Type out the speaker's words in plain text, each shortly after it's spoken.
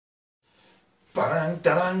Bang,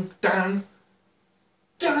 dang, dang,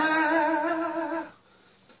 dang.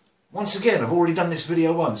 Once again, I've already done this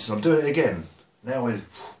video once and I'm doing it again. Now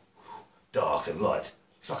with dark and light.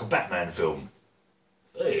 It's like a Batman film.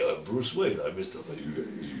 Hey, I'm Bruce Wayne, I'm Mr.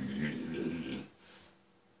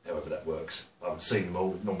 However that works. I haven't seen them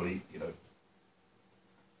all. Normally, you know,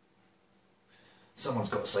 someone's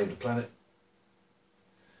got to save the planet.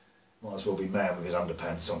 Might as well be man with his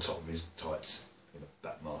underpants on top of his tights in a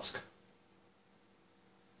bat mask.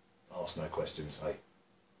 Ask no questions, hey?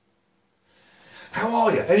 How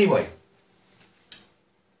are you? Anyway,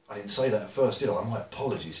 I didn't say that at first, did I? My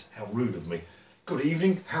apologies. How rude of me. Good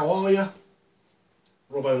evening. How are you?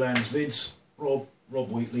 Robbo Lands Vids. Rob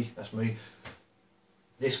Wheatley. That's me.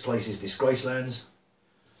 This place is Disgracelands.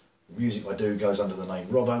 The music I do goes under the name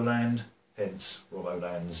Robbo Land. Hence Robbo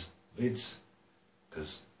Lands Vids.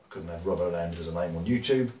 Because I couldn't have Robbo Land as a name on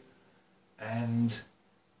YouTube. And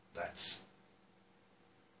that's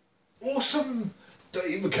awesome!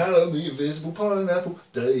 Dave McCallum, the Invisible Pineapple.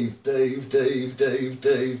 Dave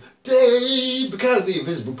McCallum, the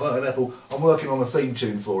Invisible Pineapple. I'm working on a theme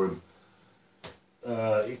tune for him.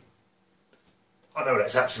 I know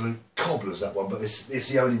that's absolute cobblers, that one, but it's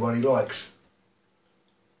the only one he likes.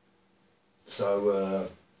 So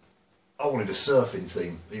I wanted a surfing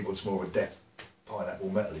theme. He wants more of a death pineapple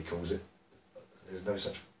metal, he calls it. There's no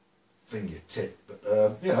such thing, you tit. But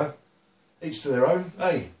you know, each to their own.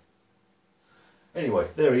 Hey. Anyway,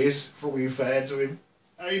 there he is, for all you fans of him.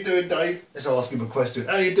 How you doing, Dave? Let's ask him a question.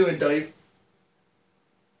 How you doing, Dave?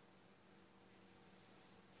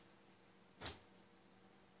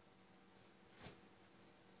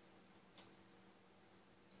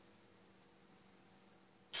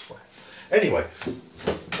 Anyway,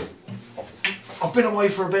 I've been away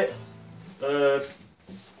for a bit.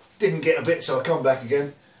 Didn't get a bit, so I come back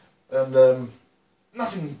again. And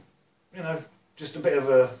nothing, you know, just a bit of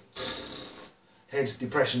a head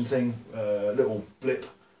depression thing, little blip,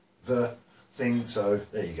 thing, so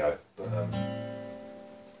there you go. But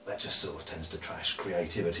that just sort of tends to trash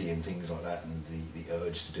creativity and things like that, and the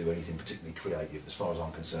urge to do anything particularly creative, as far as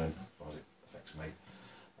I'm concerned, as far as it affects me.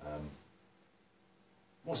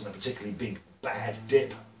 Wasn't a particularly big bad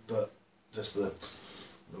dip, but just the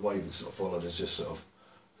wave that sort of followed is just sort of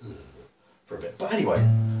for a bit. But anyway,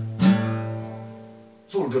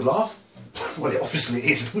 it's all a good laugh. Well, it obviously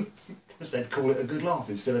isn't, because they'd call it a good laugh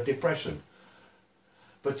instead of depression.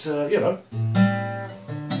 But you know,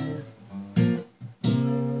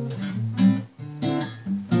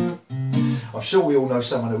 I'm sure we all know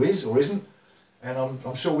someone who is or isn't, and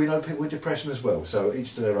I'm sure we know people with depression as well. So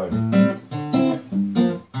each to their own.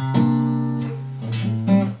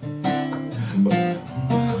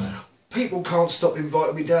 People can't stop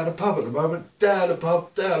inviting me down the pub at the moment. Down the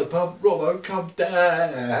pub, Robbo, come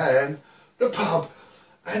down the pub.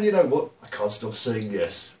 And you know what? I can't stop saying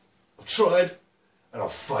yes. I've tried and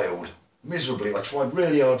I've failed miserably. I tried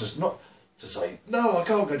really hard just not to say, no, I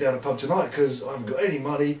can't go down the pub tonight because I haven't got any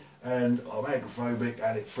money and I'm agoraphobic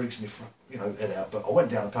and it freaks me, you know, head out. But I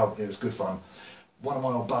went down the pub and it was good fun. One of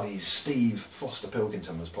my old buddies, Steve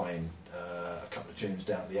Foster-Pilkington, was playing a couple of tunes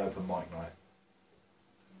down at the open mic night.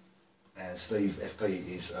 And Steve FP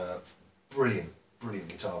is a brilliant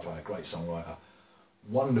guitar player, great songwriter,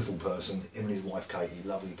 wonderful person. Him and his wife Katie,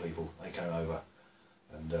 lovely people. They came over,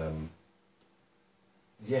 and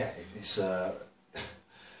yeah, it's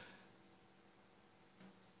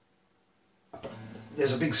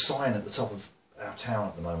there's a big sign at the top of our town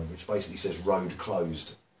at the moment which basically says road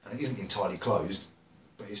closed, and it isn't entirely closed,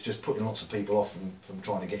 but it's just putting lots of people off from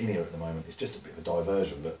trying to get in here at the moment. It's just a bit of a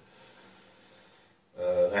diversion, but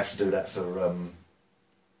they have to do that for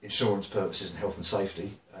insurance purposes and health and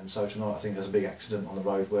safety. And so tonight I think there's a big accident on the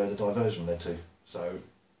road where the diversion led to. So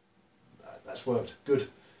that's worked. Good.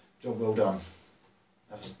 Job well done.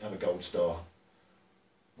 Have a gold star.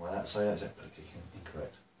 Well, that's absolutely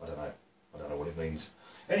incorrect. I don't know. I don't know what it means.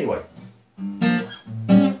 Anyway.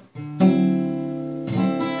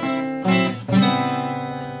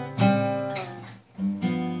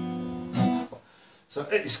 So at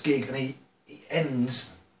this gig, and he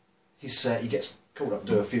ends his set, he gets called up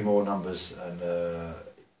to do a few more numbers, and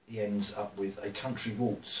he ends up with a country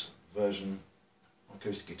waltz version on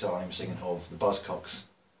acoustic guitar, and him singing of the Buzzcocks,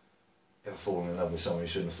 Ever Fallen in Love with Someone You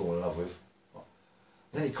Shouldn't Have Fallen in Love With.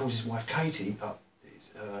 Then he calls his wife Katie up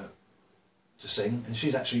to sing, and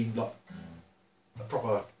she's actually like a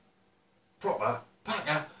proper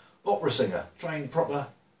packer, opera singer, trained proper,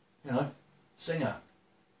 you know, singer.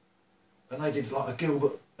 And they did like a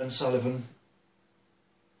Gilbert and Sullivan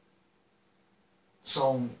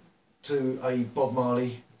song to a Bob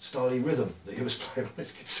Marley styly rhythm that he was playing on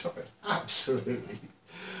his guitar. Absolutely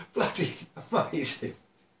bloody amazing.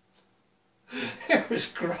 It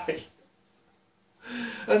was great.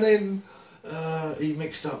 And then he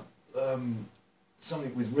mixed up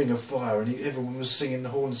something with Ring of Fire, and everyone was singing the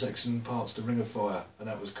horn section parts to Ring of Fire, and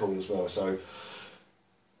that was cool as well. So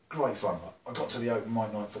great fun. I got to the open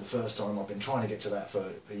mic night for the first time. I've been trying to get to that for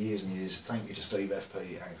years and years. Thank you to Steve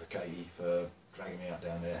FP and for Katie for dragging me out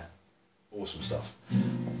down there. Awesome stuff.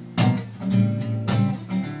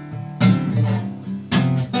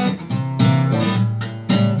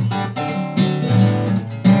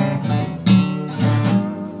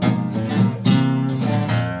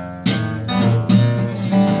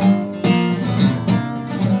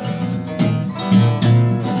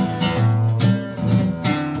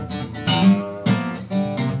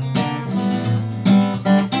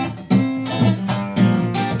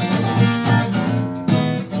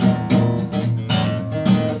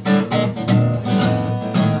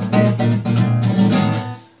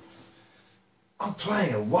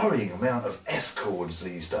 Playing a worrying amount of F chords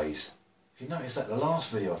these days. If you notice that the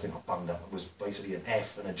last video I think I bunged up was basically an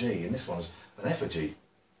F and a G, and this one's an F and a G.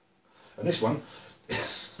 And this one, I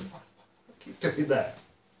keep doing that.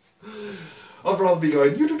 I'd rather be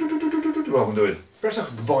going rather than doing. Perhaps I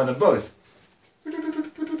can combine them both.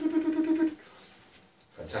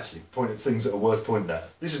 Fantastic. Point at things that are worth pointing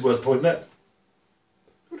at. This is worth pointing at.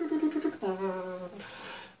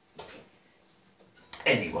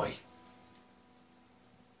 Anyway.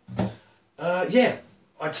 Yeah,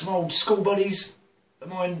 I had some old school buddies of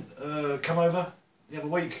mine come over the other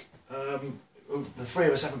week. The three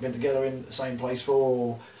of us haven't been together in the same place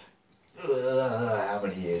for how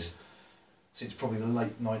many years? Since probably the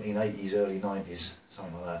late 1980s, early 90s,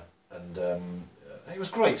 something like that. And it was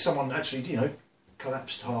great. Someone actually, you know,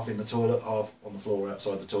 collapsed half in the toilet, half on the floor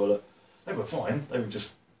outside the toilet. They were fine. They were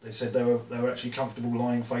just. They said they were actually comfortable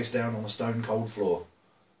lying face down on a stone cold floor.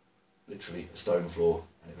 Literally a stone floor.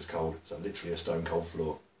 And it was cold, so literally a stone cold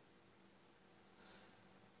floor.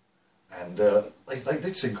 And they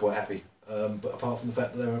did seem quite happy, but apart from the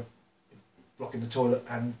fact that they were blocking the toilet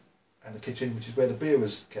and the kitchen, which is where the beer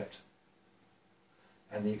was kept,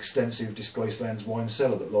 and the extensive Disgraceland's wine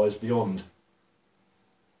cellar that lies beyond,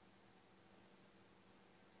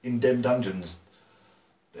 in them dungeons.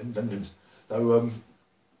 So,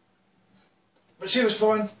 but she was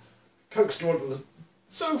fine. Coaxed her onto the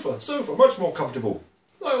sofa, much more comfortable.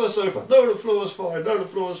 No, the sofa. No, the floor's fine. No, the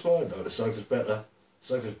floor's fine. No, the sofa's better.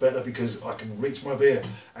 Sofa's better because I can reach my beer.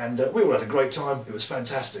 And we all had a great time. It was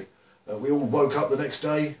fantastic. We all woke up the next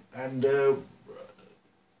day and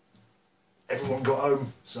everyone got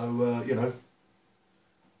home. So, you know,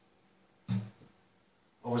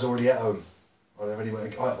 I was already at home. I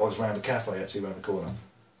was round a cafe actually, round the corner.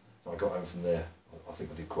 So I got home from there. I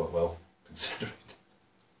think I did quite well, considering.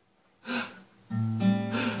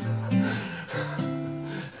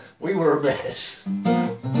 We were a mess.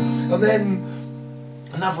 And then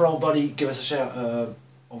another old buddy gave us a shout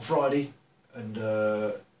on Friday and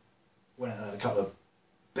went out and had a couple of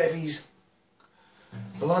bevies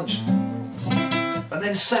for lunch. And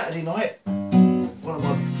then Saturday night, one of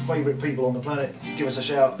my favourite people on the planet gave us a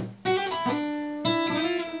shout.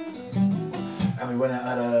 And we went out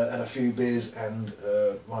and had a few beers and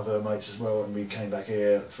one of her mates as well, and we came back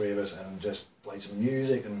here, the three of us, and just played some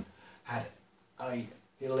music and had a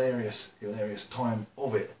hilarious time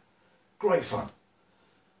of it. Great fun.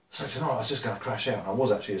 So tonight I was just going to crash out, and I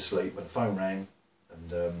was actually asleep when the phone rang,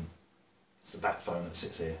 and it's the bat phone that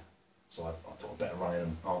sits here. So I thought I'd better run in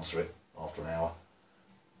and answer it after an hour.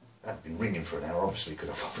 It hadn't been ringing for an hour, obviously, because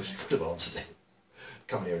I obviously could have answered it.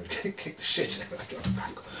 Come here and kick the shit out of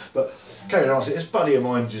it. But carrying on, this buddy of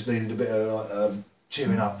mine just needed a bit of like,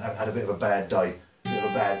 cheering up, had a bit of a bad day, a bit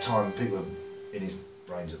of a bad time. People are in his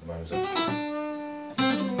brains at the moment.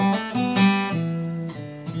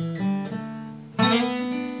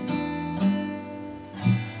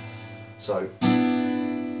 So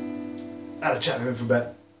had a chat with him for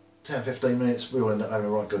about 10-15 minutes. We all ended up having a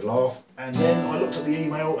right good laugh, and then I looked at the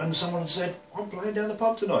email and someone said, I'm playing down the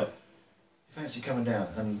pub tonight. You fancy coming down?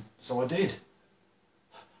 And so I did.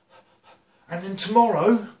 And then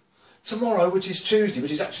tomorrow, which is Tuesday,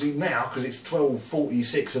 which is actually now, because it's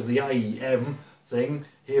 12:46 of the AM thing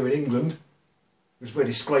here in England, which is where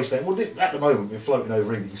Disgraceland. Well, at the moment we're floating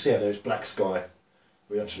over England. You can see out there, it's black sky.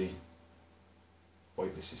 We actually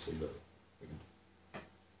wait. This you see, look.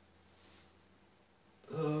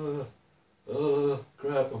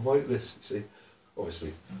 Crap, I'm weightless. You see,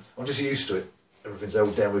 obviously, I'm just used to it. Everything's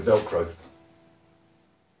held down with Velcro.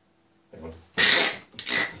 Hang on.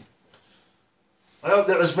 I hope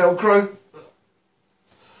that was Velcro.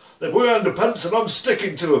 They're my underpants and I'm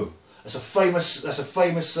sticking to them. That's a famous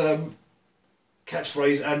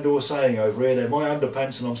catchphrase and or saying over here. They're my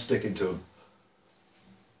underpants and I'm sticking to them.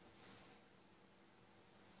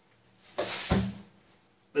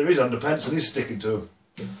 There is underpants and he's sticking to them.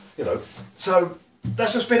 You know, so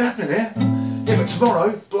that's what's been happening here. Yeah, but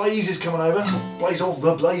tomorrow, Blaze is coming over. Blaze of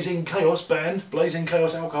the Blazing Chaos band. Blazing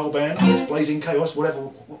Chaos alcohol band. Blazing Chaos, whatever.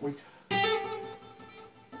 What we...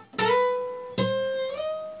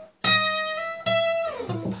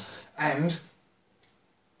 And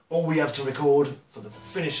all we have to record,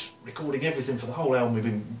 finish recording everything for the whole album we've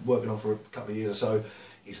been working on for a couple of years or so,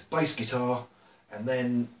 is bass guitar and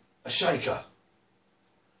then a shaker.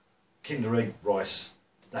 Kinder Egg rice.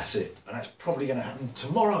 That's it. And that's probably going to happen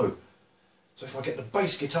tomorrow. So if I get the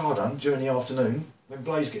bass guitar done during the afternoon, when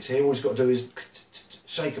Blaze gets here, all he's got to do is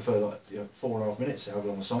shake her for like 4.5 minutes, however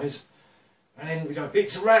long the song is, and then we go,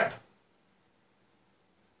 it's a wrap.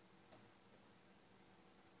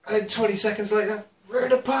 And then 20 seconds later, we're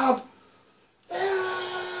in a pub. Yay!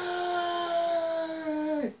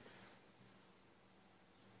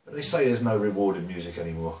 But they say there's no reward in music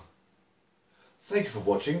anymore. Thank you for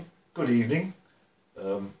watching. Good evening.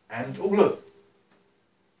 And oh look.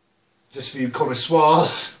 Just for you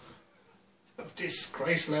connoisseurs of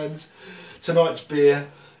Disgracelands, tonight's beer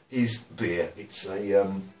is beer. It's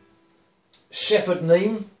a Shepherd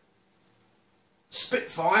Neame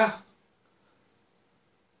Spitfire,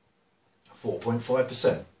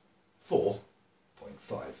 4.5%.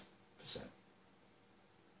 4.5%.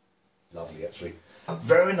 Lovely, actually.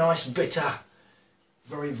 Very nice bitter.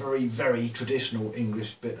 Very, very, very traditional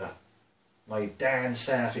English bitter. Made down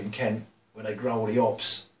south in Kent, where they grow all the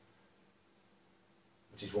hops.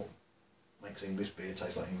 Which is what makes English beer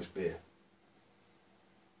taste like English beer.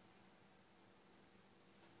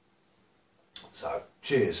 So,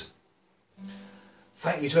 cheers.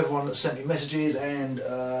 Thank you to everyone that sent me messages and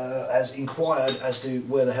has inquired as to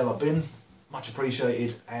where the hell I've been. Much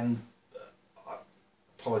appreciated, and I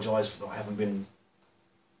apologise that I haven't been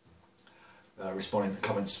responding to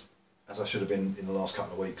comments as I should have been in the last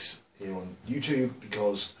couple of weeks here on YouTube,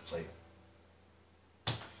 because, say,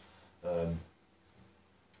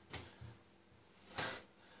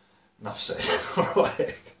 enough said.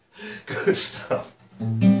 Alright, good stuff.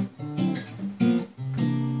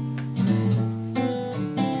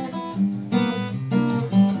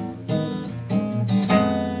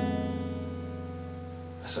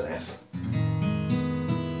 That's an F.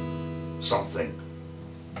 Something.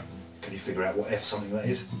 Can you figure out what F something that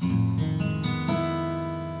is?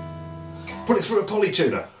 Put it through a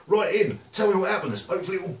polytuner. Right in. Tell me what happens.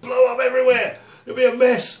 Hopefully it will blow up everywhere. It'll be a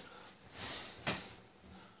mess.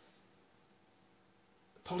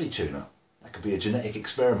 Polytuner. That could be a genetic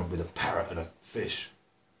experiment with a parrot and a fish.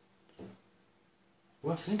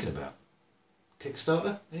 Worth thinking about.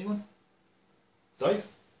 Kickstarter? Anyone? Dave?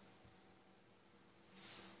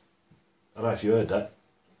 I don't know if you heard that.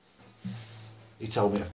 He told me